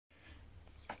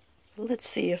Let's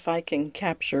see if I can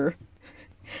capture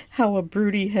how a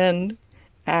broody hen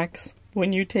acts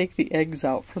when you take the eggs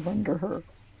out from under her.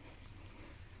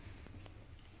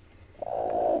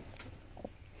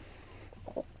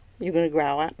 You gonna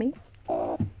growl at me?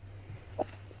 Oh,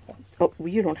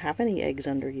 you don't have any eggs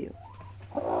under you.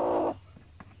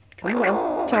 Come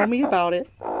on, tell me about it.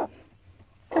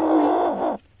 Tell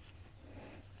me.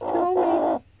 Tell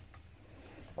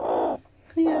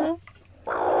me. Yeah.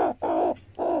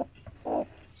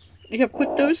 Yeah,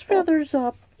 put those feathers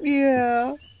up.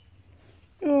 Yeah.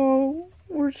 Oh,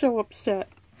 we're so upset.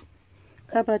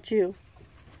 How about you?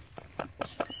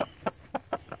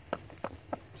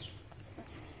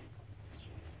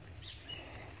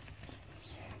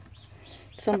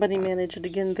 Somebody managed to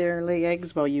get in there and lay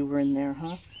eggs while you were in there,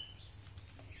 huh?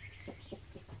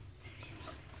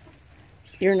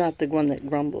 You're not the one that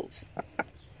grumbles.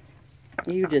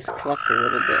 You just cluck a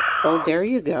little bit. Oh, there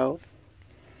you go.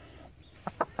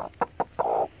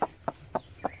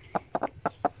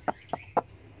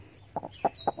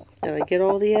 Did I get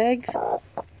all the eggs?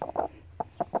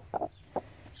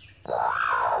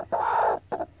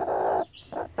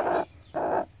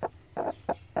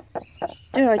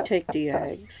 Did I take the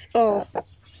eggs? Oh.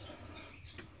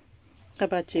 How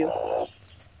about you?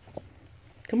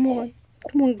 Come on.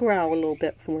 Come on, growl a little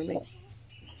bit for me.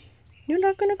 You're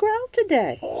not going to growl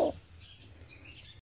today.